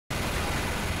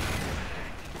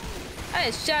I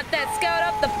just shot that scout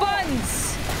up the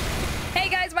buns. Hey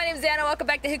guys, my name is Anna. Welcome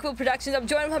back to HickvilleProductions. I'm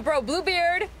joined with my bro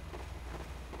BlueBeard.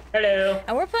 Hello.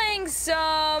 And we're playing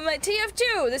some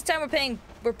TF2. This time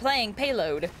we're playing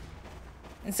Payload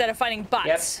instead of fighting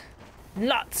bots. Yep.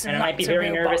 Lots and lots I might be very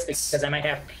nervous bots because I might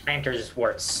have planter's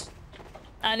warts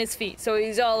on his feet, so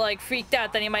he's all like freaked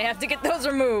out that he might have to get those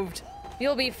removed.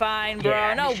 You'll be fine, bro.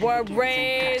 Yeah, no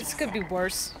worries. Could be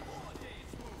worse.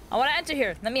 I want to enter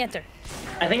here. Let me enter.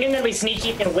 I think I'm gonna be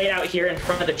sneaky and wait out here in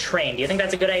front of the train. Do you think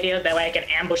that's a good idea? That way I can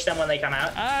ambush them when they come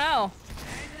out? I don't know.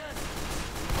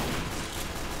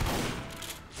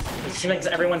 It seems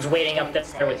like everyone's waiting up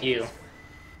there with you.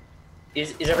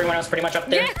 Is everyone else pretty much up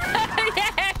there? Yeah, yeah,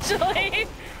 actually.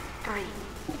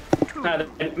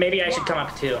 Maybe I should come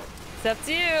up too. It's up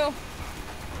to you.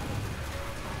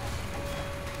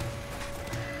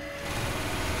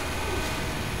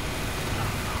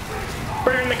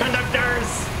 Burn the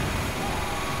conductors!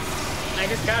 I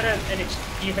just got an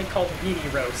achievement called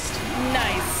Weenie Roast.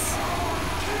 Nice.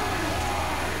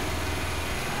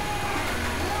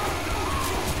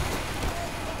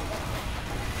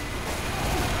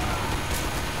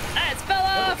 Ah, it fell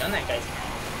off. Done that, guys.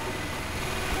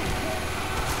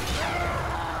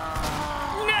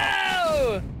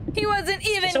 No! He wasn't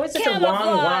even So it's such a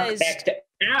long walk back to...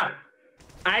 Ow!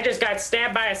 I just got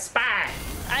stabbed by a spy.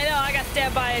 I know, I got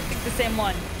stabbed by, I think, the same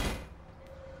one.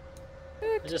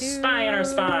 There's a spy in our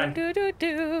spawn.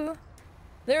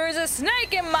 There is a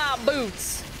snake in my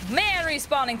boots. Man,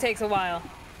 respawning takes a while.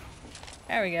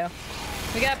 There we go.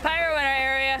 We got pyro in our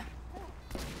area.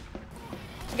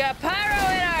 We got pyro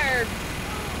in our...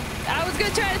 I was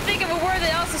gonna try to think of a word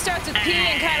that also starts with P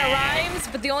and kind of rhymes,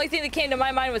 but the only thing that came to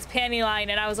my mind was panty line,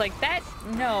 and I was like, that,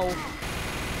 no.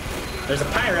 There's a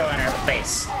pyro in our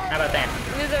face. How about that?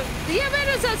 Yeah, but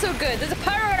that's not so good. There's a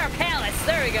pyro in our palace.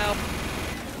 There we go.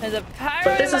 There's a pyro.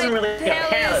 But this in isn't my really a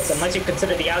palace unless you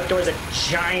consider the outdoors a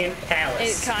giant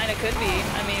palace. It kind of could be.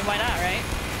 I mean, why not, right?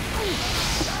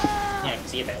 Yeah, I can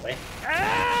see it that way.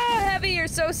 Ah, Heavy, you're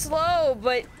so slow,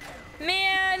 but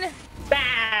man.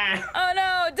 Bah! Oh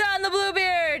no, Don the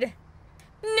BlueBeard.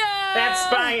 No. That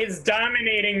spy is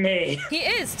dominating me. He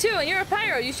is too, and you're a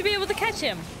pyro. You should be able to catch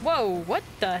him. Whoa, what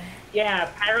the? Yeah,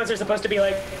 pyros are supposed to be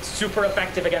like super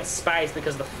effective against spies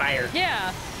because of the fire.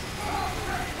 Yeah.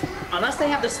 Unless they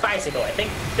have the spy signal, I think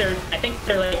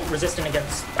they're like resistant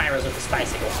against pyros with the spy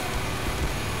signal.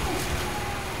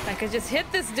 I could just hit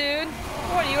this dude.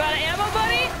 What, are you out of ammo,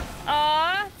 buddy?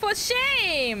 Aw, for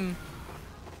shame.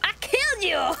 I killed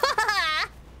you.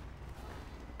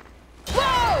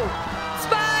 Whoa!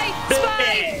 Spy!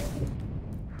 Spy!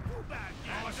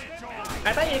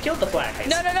 I thought you killed the flag.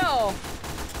 No, no, no.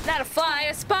 Not a fly,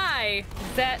 a spy.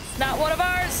 That's not one of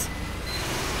ours.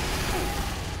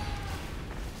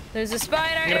 There's a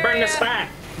spy in our area. I'm gonna burn the spy.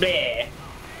 Bleh.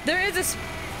 There is a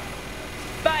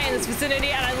spy in this vicinity,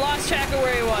 and I lost track of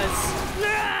where he was.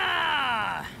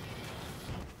 Ah!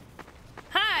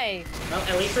 Hi. Well,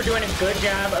 at least we're doing a good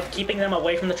job of keeping them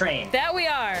away from the train. That we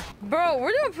are. Bro,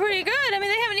 we're doing pretty good. I mean,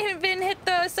 they haven't even been hit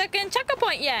the second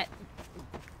checkpoint yet.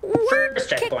 First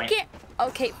checkpoint.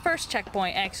 Okay, first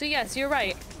checkpoint, actually. Yes, you're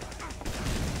right.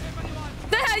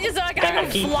 I just saw a guy go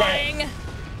flying.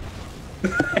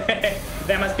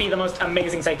 That must be the most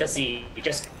amazing sight to see.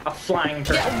 Just a flying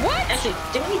person. Yeah, what? Actually,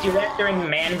 didn't we do that during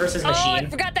Man vs. Machine? Oh, I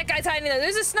forgot that guy's hiding there.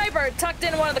 There's a sniper tucked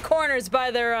in one of the corners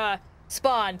by their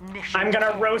spawn. I'm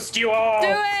gonna roast you all.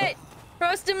 Do it!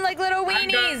 Roast him like little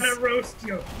weenies. I'm gonna roast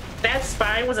you. That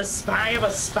spy was a spy of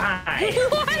a spy.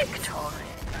 What?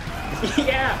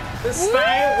 Yeah, the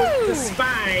spy was the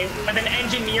spy with an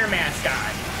engineer mask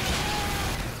on.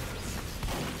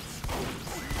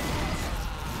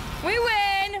 We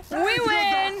win! We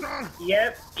win!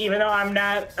 Yep, even though I'm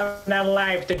not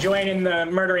alive to join in the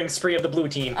murdering spree of the blue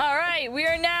team. All right, we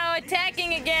are now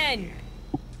attacking again.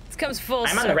 This comes full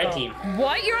circle. I'm on the red team.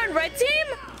 What? You're on red team?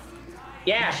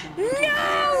 Yeah.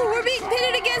 No! We're being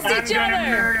pitted against each other!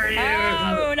 Murder you.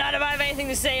 Oh, not if I have anything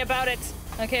to say about it.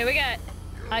 Okay, we got...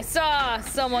 I saw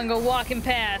someone go walking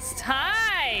past.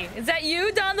 Hi! Is that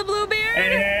you, Don the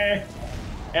BlueBeard?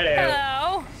 Hello.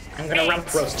 Hello. I'm gonna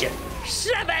rump roast you.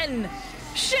 7,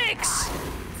 6,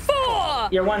 4.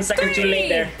 You're 1 second too late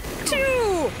there. 2.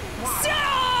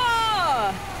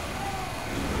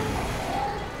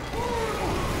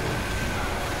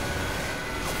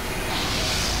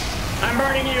 I'm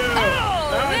burning you!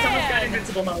 Oh, it's almost got man.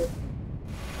 invincible mode.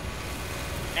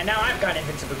 And now I've got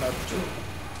invincible mode too.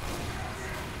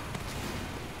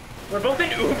 We're both in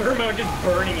Uber mode, just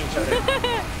burning each other.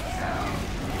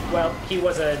 Well, he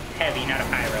was a heavy, not a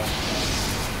pyro.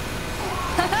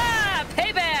 Haha!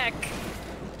 Payback!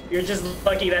 You're just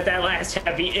lucky that that last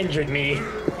heavy injured me.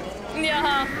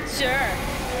 Yeah, sure.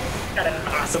 Got an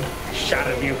awesome shot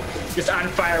of you. Just on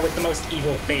fire with the most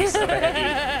evil face of a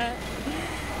heavy.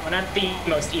 Well, not the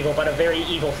most evil, but a very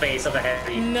evil face of a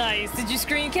heavy. Nice. Did you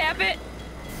screen cap it?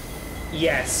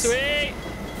 Yes. Sweet.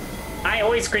 I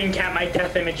always screen cap my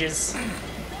death images.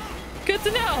 Good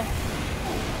to know.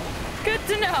 Good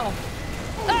to know.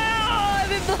 Oh, I've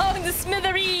been blown to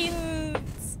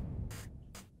smithereens.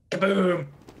 Kaboom.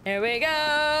 There we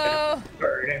go.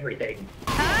 Burn everything.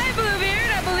 Hi, Bluebeard.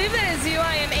 I believe that is you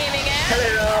I am aiming at.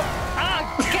 Hello.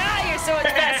 Oh, God, you're so much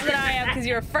faster than I am because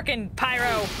you're a frickin'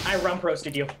 pyro. I rump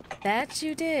roasted you. That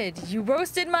you did. You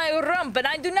roasted my rump, and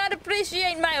I do not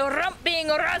appreciate my rump being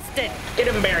roasted. Get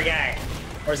him, bear guy.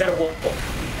 Or is that a wolf?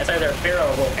 That's either a bear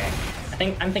or a wolf.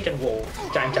 I'm thinking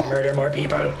wolf. Time to murder more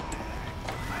people.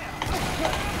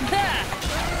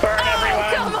 Burn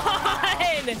everyone. Come on!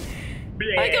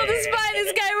 I go to spy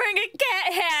this guy wearing a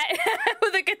cat hat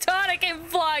with a katana came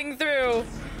flying through.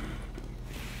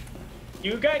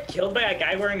 You got killed by a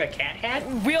guy wearing a cat hat?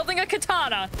 Wielding a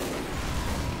katana.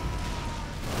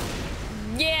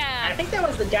 Yeah. I think that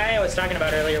was the guy I was talking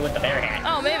about earlier with the bear hat.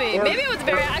 Oh, maybe. Maybe it was the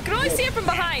bear hat. I could only see it from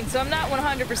behind, so I'm not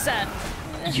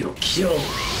 100%. You killed me.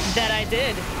 That I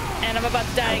did. And I'm about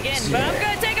to die again. But I'm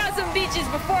gonna take out some beaches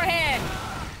beforehand.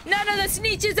 None of the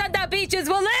sneeches on the beaches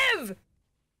will live!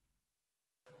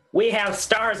 We have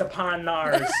stars upon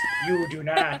ours. You do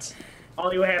not.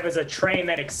 All you have is a train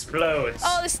that explodes.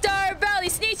 All the Star Valley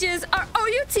sneeches are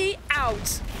OUT out.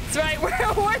 That's right, we're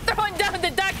throwing down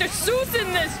the Dr. Seuss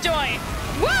in this joint.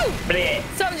 Woo! Bleh.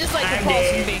 Something just like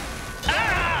repulsing me.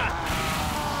 Ah!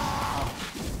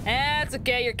 That's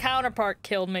okay, your counterpart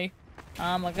killed me.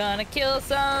 I'm gonna kill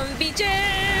some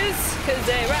beaches, cause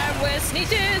they rhyme with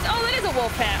sneeches. Oh, that is a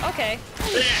wolf hat, okay.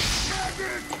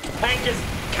 Bleh. I just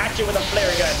catch you with a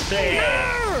flare gun.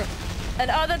 Bleh.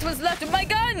 And all that was left of my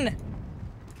gun.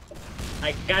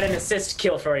 I got an assist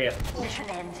kill for you.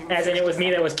 As in, it was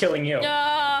me that was killing you.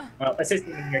 Well,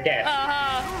 assisting in your death.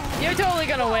 You're totally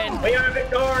gonna win. We are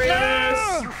victorious!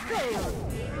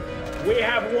 We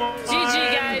have won!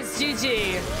 GG, guys,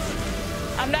 GG.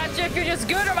 I'm not sure if you're just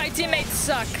good or my teammates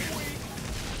suck.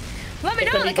 Let me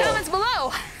know in the comments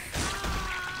below.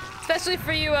 Especially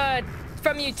for you,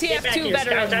 from you TF2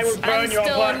 veterans. I'm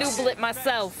still a nooblet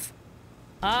myself.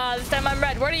 This time I'm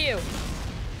red. What are you?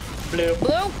 Blue.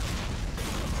 Blue?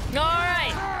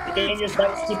 Alright. The game just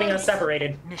likes keeping us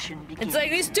separated. It's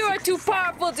like these two are too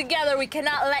powerful together. We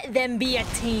cannot let them be a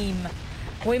team.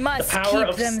 We must keep them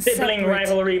separate. The power of sibling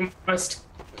rivalry must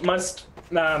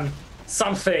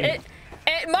something.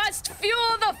 It must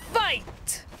fuel the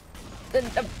fight.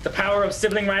 The power of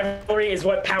sibling rivalry is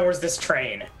what powers this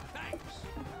train.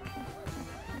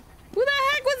 Who the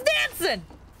heck was dancing?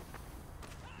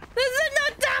 This is no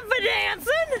time for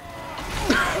dancing.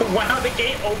 Wow, the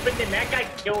gate opened and that guy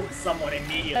killed someone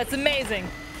immediately. That's amazing.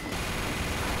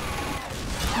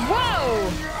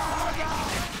 Whoa!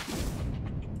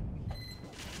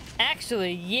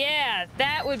 Actually, yeah,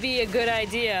 that would be a good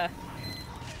idea.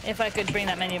 If I could bring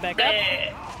that menu back up.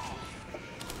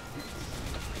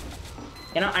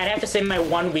 You know, I'd have to say my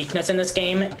one weakness in this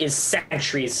game is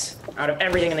sentries. Out of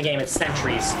everything in the game, it's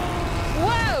sentries.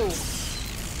 Whoa!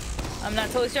 I'm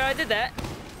not totally sure I did that.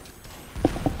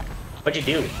 What'd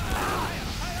you do?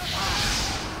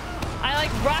 I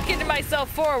like rocketed myself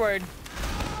forward.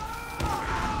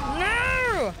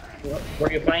 No!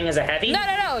 Were you playing as a heavy?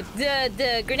 No.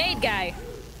 The grenade guy.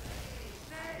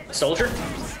 Soldier?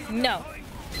 No.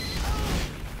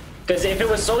 Because if it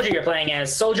was Soldier you're playing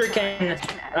as, Soldier can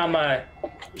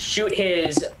shoot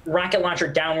his rocket launcher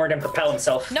downward and propel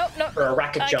himself. Nope. For a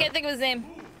rocket jump. I can't think of his name.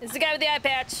 It's the guy with the eye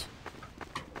patch.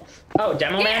 Oh,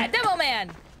 Demo Man? Yeah, Demo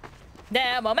Man.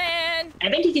 Demo Man. I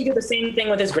think he can do the same thing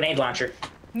with his grenade launcher.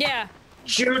 Yeah.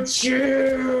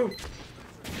 Choo-choo!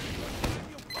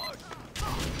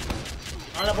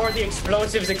 On aboard the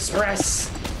Explosives Express.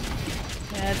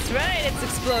 That's right, it's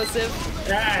explosive.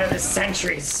 The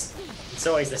sentries. It's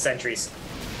always the sentries.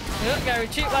 Oh, gotta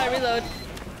retreat while I reload.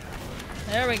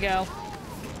 There we go.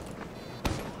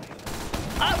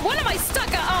 What am I stuck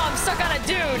on? Oh, I'm stuck on a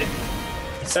dude.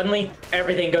 Suddenly,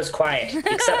 everything goes quiet,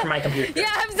 except for my computer.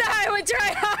 Yeah, I'm sorry, I would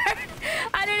try hard.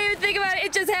 I didn't even think about it,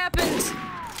 it just happened.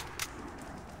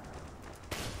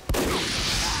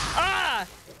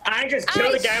 I just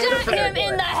killed a guy with a flare I shot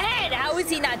him in the head. How is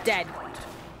he not dead?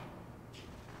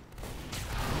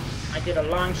 I did a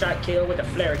long shot kill with a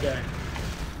flare gun.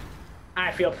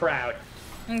 I feel proud.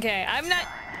 Okay, I'm not...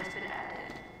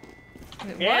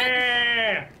 Wait,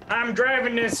 yeah! I'm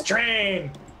driving this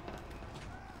train!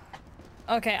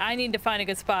 Okay, I need to find a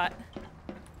good spot.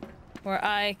 where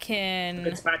I can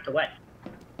Good spot to what?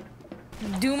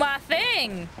 do my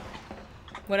thing.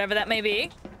 Whatever that may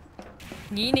be.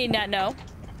 You need not know.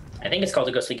 I think it's called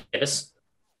a ghostly gibbous.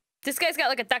 This guy's got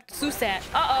like a Dr. Seuss hat.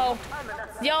 Uh-oh.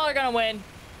 Y'all are gonna win.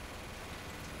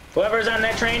 Whoever's on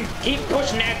that train, keep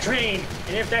pushing that train.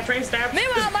 And if that train stops,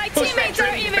 meanwhile, my teammates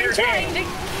aren't even trying to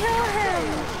kill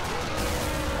him.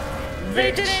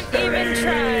 They didn't even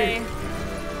try.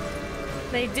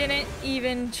 They didn't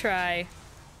even try.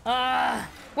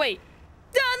 Wait.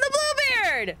 Don the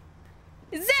Bluebeard!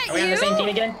 Is that you? Are we on the same team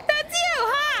again? That's you!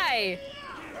 Hi!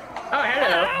 Oh,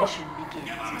 hello.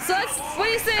 So let's, what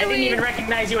do you say I didn't even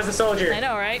recognize you as a soldier. I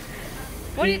know, right?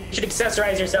 What do You should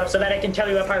accessorize yourself so that I can tell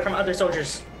you apart from other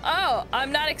soldiers. Oh,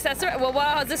 I'm not accessorized. Well,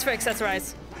 how's this for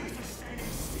accessorize?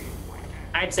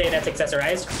 I'd say that's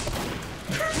accessorized.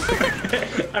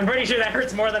 I'm pretty sure that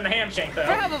hurts more than the handshake, though.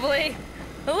 Probably.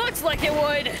 It looks like it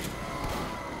would.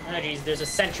 Oh, geez, there's a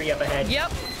sentry up ahead.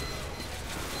 Yep.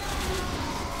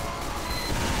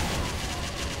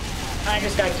 I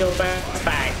just got killed by a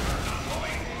spy.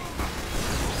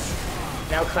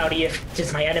 Now Cloudy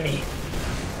is my enemy.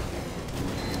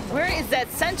 Where is that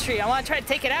sentry? I want to try to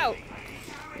take it out.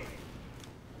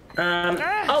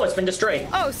 Oh, it's been destroyed.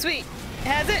 Oh, sweet.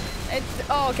 Has it?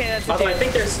 Oh, okay, that's the Although I dude.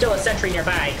 think there's still a sentry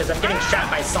nearby because I'm getting shot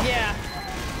by something. Yeah.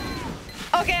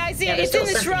 Okay, I see Yeah, it. there's It's in still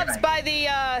the a sentry shrubs by the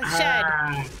shed.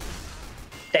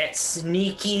 That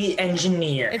sneaky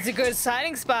engineer. It's a good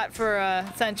hiding spot for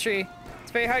a sentry.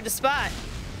 It's very hard to spot.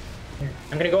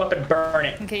 I'm gonna go up and burn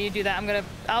it. Okay, you do that.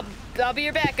 I'll be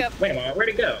your backup. Wait a moment, where'd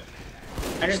it go?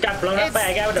 I just got blown up by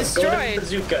a guy with a golden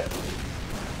bazooka.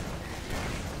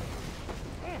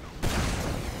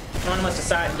 Someone must have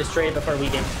saw it and destroyed it before we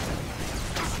did.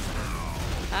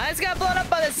 I just got blown up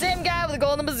by the same guy with a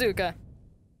golden bazooka.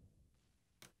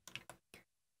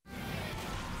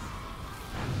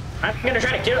 I'm gonna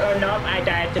try to kill. Oh no, I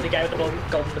died to the guy with the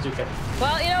golden bazooka.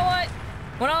 Well, you know what?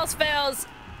 When all else fails,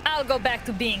 I'll go back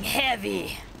to being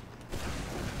heavy.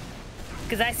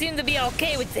 Because I seem to be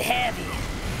okay with the heavy.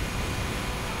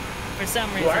 For some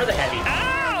reason. You are the heavy.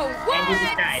 Oh, what? And you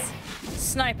just died.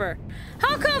 Sniper.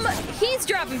 How come he's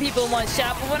dropping people in one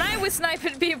shot, but when I was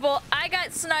sniping people, I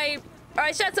got sniped, or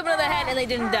I shot someone in the head and they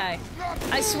didn't die?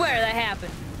 I swear that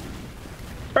happened.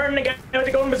 Burn the guy with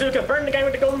the golden bazooka! Burn the guy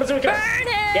with the golden bazooka! Burn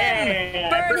him! Yeah!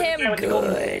 Burn him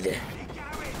good.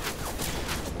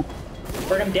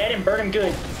 Burn him dead and burn him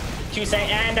good. 2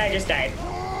 seconds, and I just died.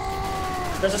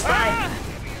 There's a spy. Ah!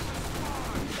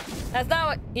 That's not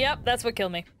what. Yep, that's what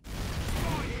killed me.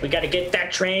 We gotta get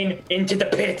that train into the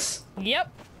pits.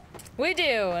 Yep, we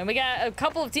do. And we got a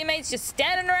couple of teammates just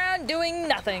standing around doing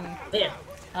nothing. Yeah.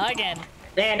 Again.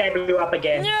 And I blew up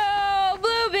again. No,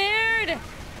 Bluebeard!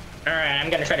 Alright, I'm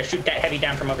gonna try to shoot that heavy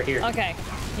down from over here. Okay,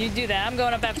 you do that. I'm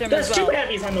going up after him There's as well. 2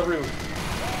 heavies on the roof.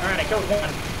 Alright, I killed one.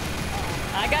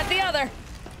 I got the other.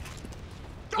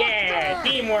 Yeah,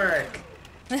 teamwork.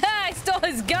 I stole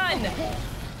his gun.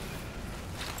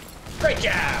 Great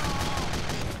job.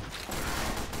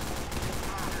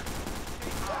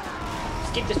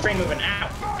 Just keep this train moving. Ow,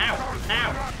 ow,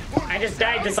 ow. I just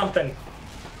died to something.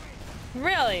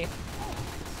 Really?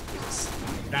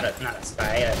 Not a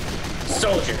spy, a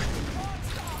soldier.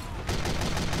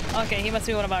 Okay, he must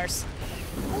be one of ours.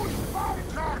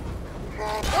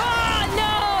 Oh,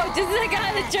 no! Just the guy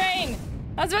on the train!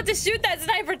 I was about to shoot that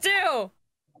sniper, too!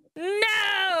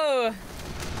 No!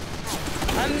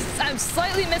 I'm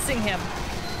slightly missing him.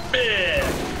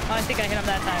 Oh, I think I hit him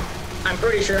that time. I'm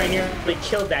pretty sure I nearly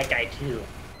killed that guy, too.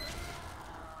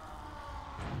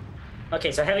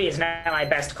 Okay, so heavy is not my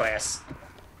best class.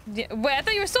 Yeah, wait, I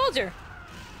thought you were a soldier.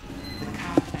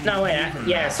 No, wait,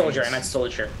 yeah, soldier. I meant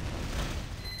soldier.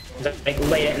 It's like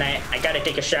late at night. I gotta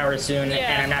take a shower soon,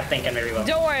 and I'm not thinking very well.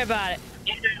 Don't worry about it.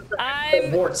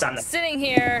 I'm warts on them. sitting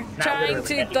here Not trying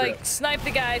literally, to like snipe the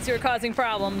guys who are causing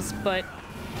problems, but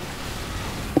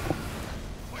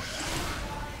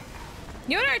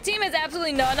you know what our team has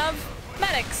absolutely none of?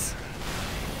 Medics.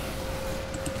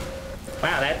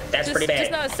 Wow, that's pretty bad.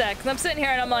 Just no sec. 'Cause I'm sitting here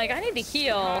and I'm like, I need to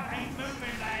heal.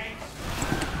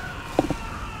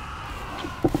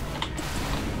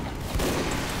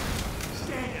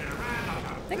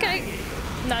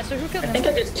 I'm not sure who killed him. I think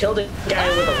I just killed a guy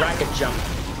with a rocket jump.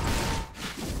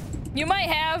 You might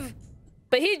have,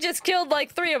 but he just killed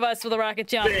like 3 of us with a rocket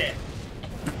jump. Just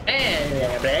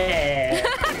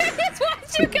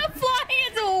watch you come flying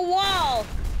into a wall.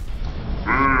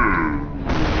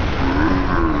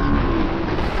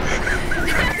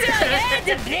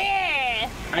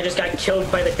 I just got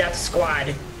killed by the death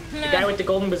squad. The guy with the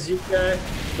golden bazooka,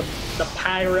 the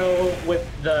pyro with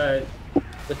the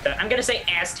I'm gonna say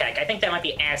Aztec. I think that might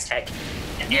be Aztec.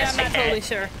 Yeah, I'm not totally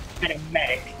sure. And a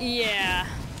medic. Yeah.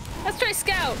 Let's try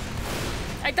scout.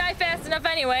 I die fast enough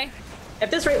anyway.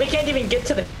 At this rate, we can't even get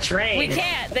to the train. We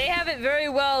can't. They have it very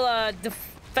well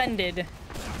defended.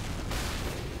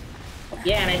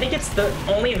 Yeah, and I think it's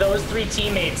only those 3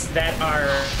 teammates that are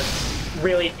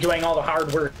really doing all the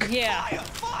hard work. Yeah.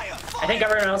 I think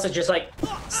everyone else is just like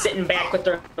sitting back with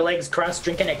their legs crossed,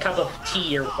 drinking a cup of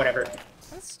tea or whatever.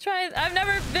 Let's try it. I've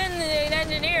never been an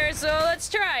engineer, so let's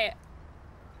try it.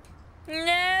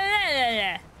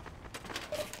 Nah.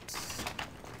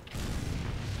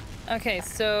 Okay,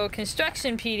 so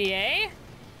construction PDA.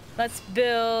 Let's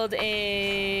build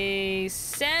a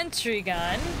sentry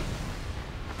gun.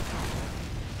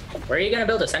 Where are you gonna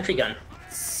build a sentry gun?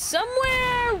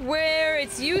 Somewhere where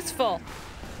it's useful.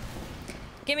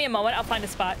 Give me a moment, I'll find a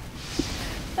spot.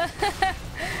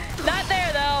 Not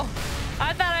there, though.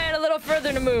 I thought I had a little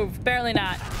further to move. Apparently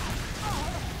not.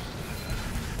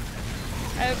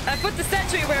 I put the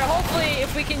sentry where hopefully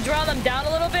if we can draw them down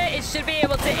a little bit, it should be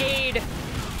able to aid.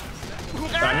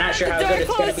 I'm not sure how good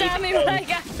it's gonna be. On me when I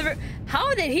got through.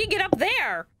 How did he get up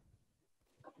there?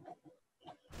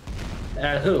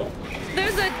 Who?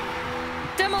 There's a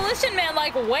demolition man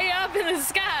like way up in the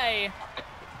sky.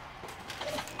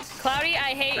 Cloudy,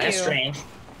 I hate you. That's strange.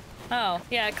 Oh,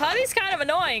 yeah, Cloudy's kind of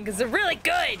annoying because they're really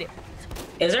good.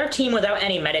 Is our team without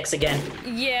any medics again?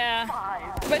 Yeah,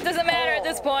 but it doesn't matter at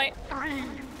this point.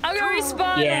 I'm gonna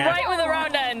respawn right when the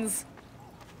round ends.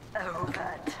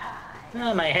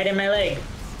 Oh, my head and my leg.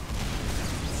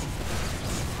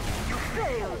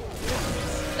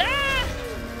 Ah!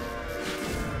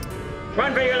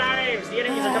 Run for your lives! The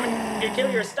enemies are coming to kill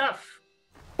your stuff.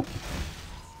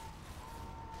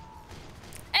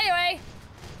 Anyway,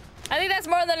 I think that's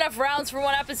more than enough rounds for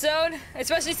one episode,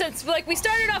 especially since like we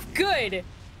started off good,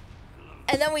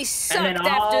 and then we sucked and then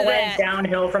after all that. Went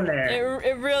downhill from there.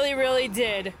 It really, really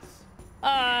did. Oh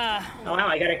wow!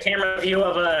 I got a camera view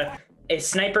of a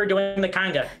sniper doing the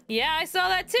conga. Yeah, I saw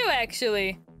that too,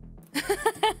 actually.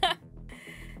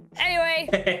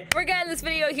 Anyway, we're gonna end this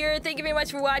video here. Thank you very much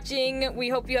for watching. We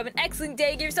hope you have an excellent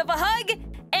day. Give yourself a hug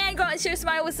and go out and share a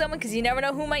smile with someone because you never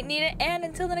know who might need it. And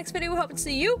until the next video, we hope to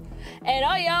see you and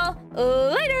all y'all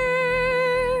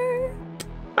later.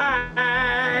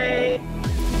 Bye.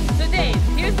 So Dave,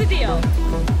 here's the deal.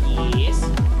 Yes.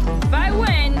 If I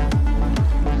win,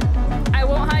 I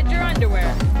won't hide your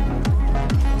underwear.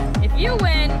 If you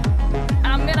win,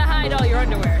 I'm gonna hide all your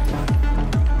underwear.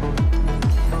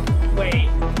 Wait.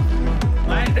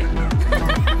 What?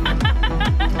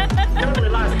 Totally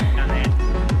lost me on that.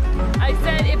 I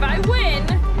said if I win,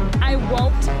 I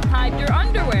won't hide your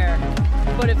underwear.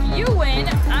 But if you win,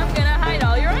 I'm gonna hide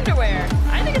all your underwear.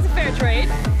 I think it's a fair trade.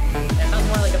 That sounds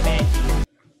more like a bad deal.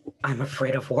 I'm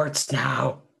afraid of warts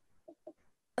now.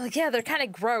 Oh yeah, they're kind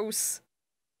of gross.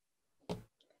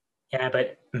 Yeah,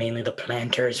 but mainly the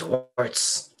planters'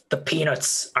 warts. The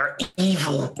peanuts are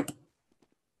evil.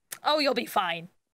 Oh, you'll be fine.